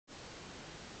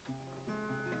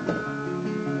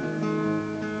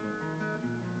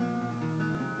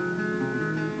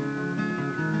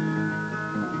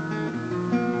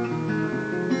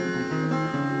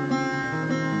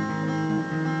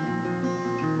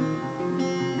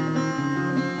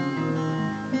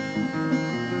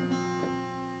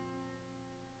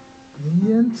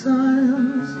The end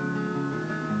times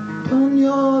on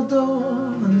your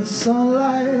door and the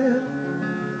sunlight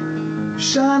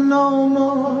shine no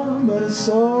more, but it's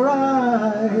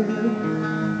alright.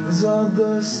 There's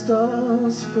other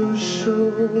stars for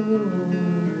sure,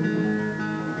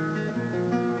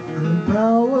 and the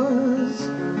powers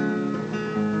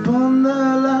upon the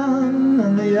land,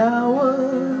 and the hour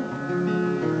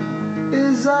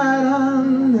is at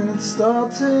hand, and it's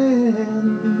starting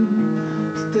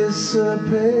to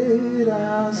dissipate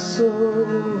our soul.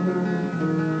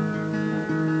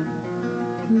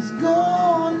 It's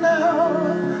gone now,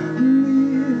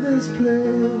 leave this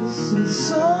place, and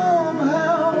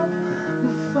somehow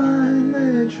we'll find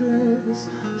their trace,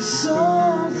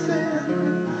 something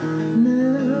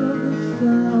never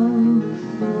found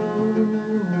before.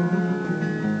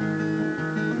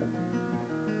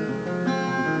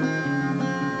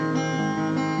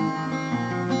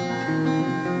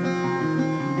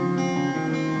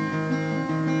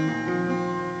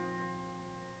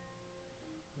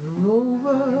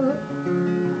 Over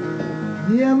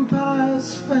the empire's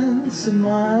fence in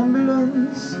my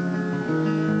ambulance,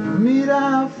 meet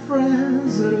our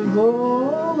friends that have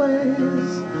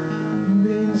always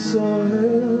been so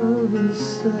heaven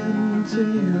sent to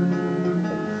you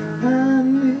and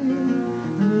me.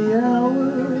 And the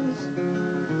hours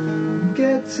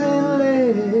getting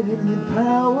late, and the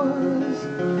powers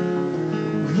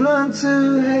we've learned to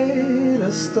hate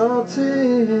are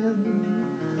starting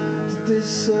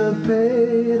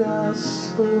dissipate our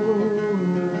soul.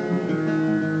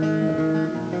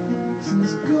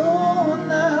 Since gone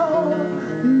now,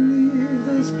 leave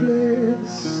this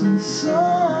place, and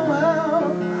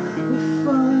somehow we'll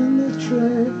find the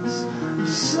trace.